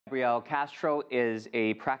Gabriel Castro is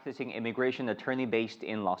a practicing immigration attorney based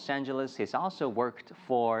in Los Angeles. He's also worked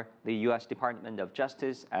for the U.S. Department of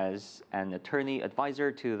Justice as an attorney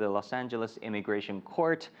advisor to the Los Angeles Immigration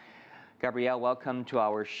Court. Gabriel, welcome to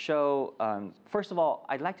our show. First of all,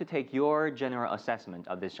 I'd like to take your general assessment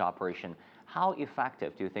of this operation. How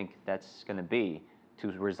effective do you think that's going to be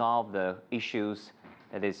to resolve the issues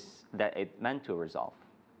that it meant to resolve?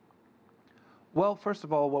 Well, first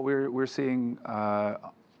of all, what we're seeing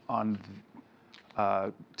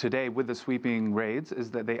today with the sweeping raids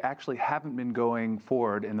is that they actually haven't been going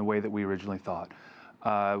forward in the way that we originally thought.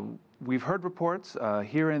 We've heard reports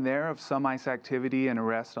here and there of some ICE activity and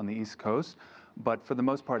arrests on the East Coast, but for the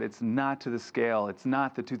most part, it's not to the scale. It's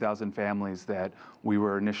not the 2,000 families that we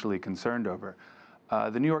were initially concerned over.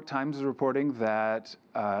 The New York Times is reporting that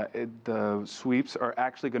the sweeps are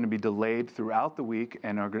actually going to be delayed throughout the week,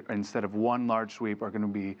 and instead of one large sweep, are going to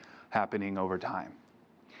be happening over time.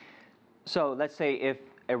 So let's say if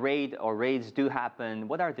a raid or raids do happen,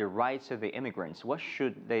 what are the rights of the immigrants? What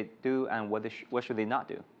should they do and what should they not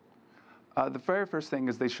do? The very first thing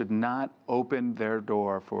is they should not open their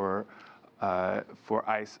door for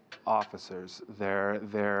ICE officers.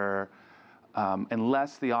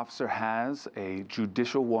 Unless the officer has a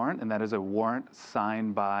judicial warrant, and that is a warrant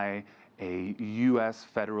signed by a U.S.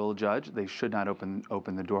 federal judge, they should not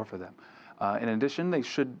open the door for them. In addition, they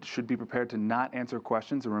should be prepared to not answer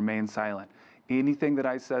questions and remain silent. Anything that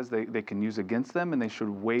ICE says they can use against them, and they should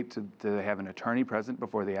wait to have an attorney present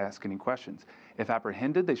before they ask any questions. If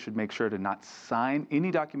apprehended, they should make sure to not sign any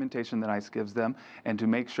documentation that ICE gives them, and to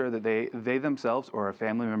make sure that they themselves or a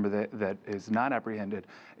family member that is not apprehended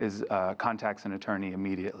contacts an attorney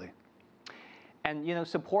immediately. And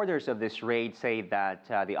supporters of this raid say that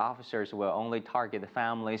the officers will only target the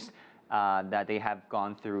families that they have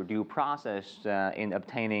gone through due process in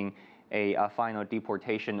obtaining a final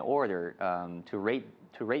deportation order to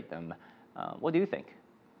rate them. What do you think?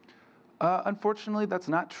 Unfortunately, that's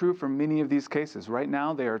not true for many of these cases. Right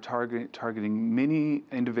now, they are targeting many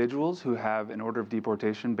individuals who have an order of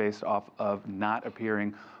deportation based off of not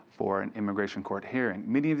appearing for an immigration court hearing.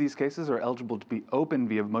 Many of these cases are eligible to be opened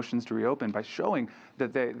via motions to reopen by showing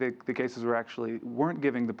that the cases weren't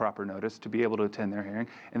giving the proper notice to be able to attend their hearing,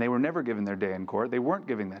 and they were never given their day in court. They weren't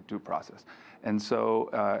giving that due process. And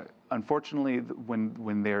so, unfortunately,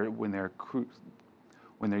 when they're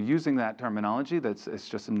using that terminology, it's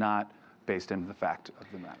just not based in the fact of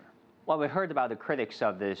the matter. Well, we heard about the critics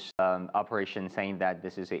of this operation saying that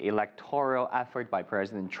this is an electoral effort by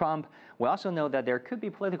President Trump. We also know that there could be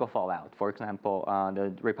political fallout. For example,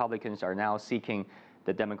 the Republicans are now seeking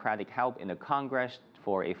the Democratic help in the Congress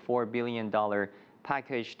for a $4 billion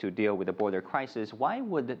package to deal with the border crisis. Why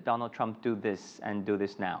would Donald Trump do this and do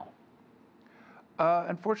this now?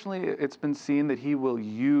 Unfortunately, it's been seen that he will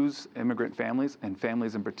use immigrant families, and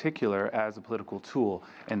families in particular, as a political tool,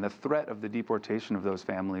 and the threat of the deportation of those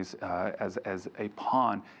families as a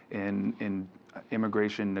pawn in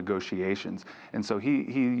immigration negotiations. And so he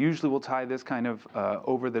usually will tie this kind of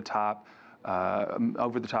over-the-top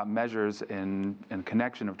measures in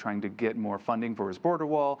connection of trying to get more funding for his border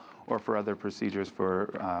wall or for other procedures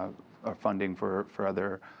for funding for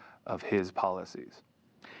other of his policies.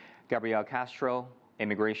 Gabriel Castro,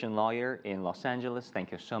 immigration lawyer in Los Angeles, thank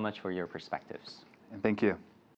you so much for your perspectives. And thank you.